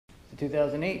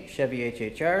2008 Chevy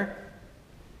HHR.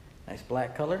 Nice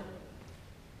black color.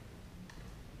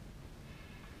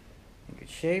 In good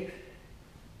shape.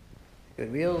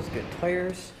 Good wheels, good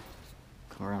tires.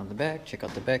 Come around the back, check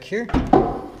out the back here.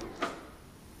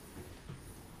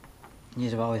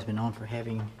 These have always been known for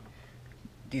having a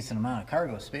decent amount of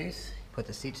cargo space. Put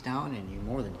the seats down and you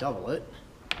more than double it.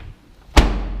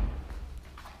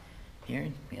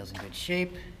 Here, wheels in good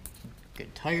shape,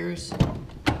 good tires.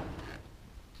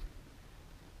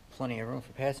 Plenty of room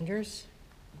for passengers.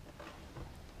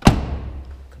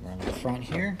 Come around the front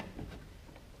here.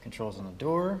 Controls on the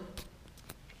door.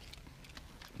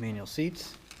 Manual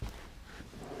seats.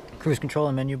 Cruise control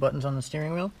and menu buttons on the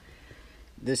steering wheel.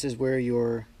 This is where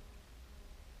your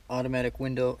automatic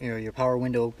window, your power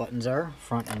window buttons are,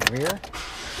 front and rear.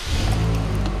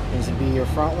 These would be your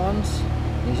front ones.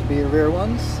 These would be your rear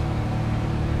ones.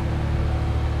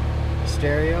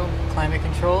 Stereo, climate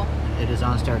control. It is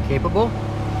OnStar capable.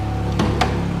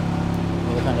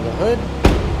 We'll look under the hood.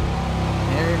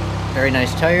 There, very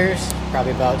nice tires.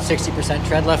 Probably about 60%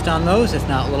 tread left on those, if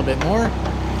not a little bit more.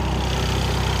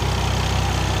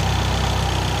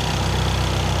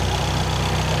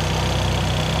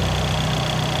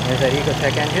 There's that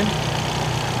Ecotec engine.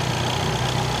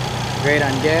 Great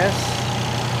on gas.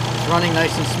 It's running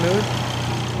nice and smooth.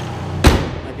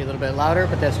 Might be a little bit louder,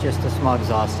 but that's just a small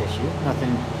exhaust issue.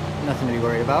 Nothing to be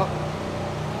worried about.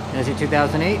 There's your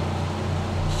 2008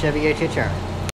 Chevy HHR.